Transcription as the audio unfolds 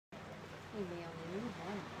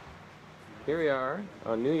Here we are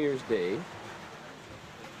on New Year's Day,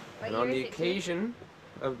 and on the year is it, occasion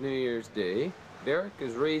of New Year's Day, Derek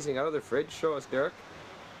is raising out of the fridge, show us Derek,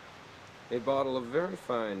 a bottle of very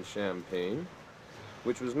fine champagne,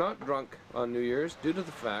 which was not drunk on New Year's due to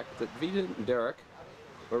the fact that Vita and Derek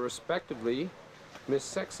were respectively Miss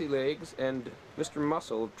Sexy Legs and Mr.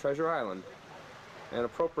 Muscle of Treasure Island, and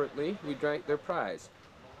appropriately we drank their prize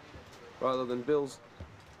rather than Bill's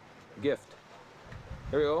gift.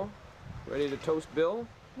 Here we go. Ready to toast Bill?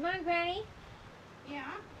 Come on, Granny. Yeah,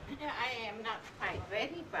 I am not quite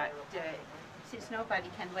ready, but since nobody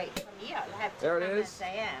can wait for me, I'll have to There it come is. as I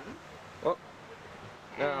am. Oh,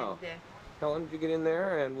 now, And, Helen, you get in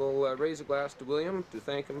there and we'll raise a glass to William to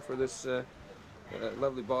thank him for this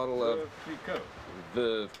lovely bottle of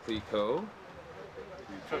Veuve Clicquot. You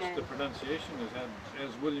trust the pronunciation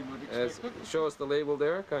as William would expect. Show us the label,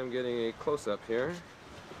 Derek. I'm getting a close-up here.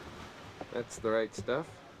 That's the right stuff.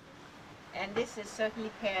 and this is certainly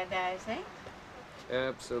paradise, eh?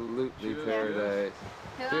 Absolutely Cheers. paradise.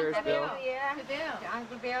 To Cheers, Uncle Bill. Bill. Yeah. To Bill. To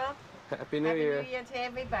Uncle Bill. Happy New Happy Year. New Year to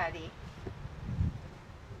everybody.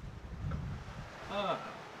 Ah.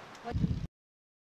 What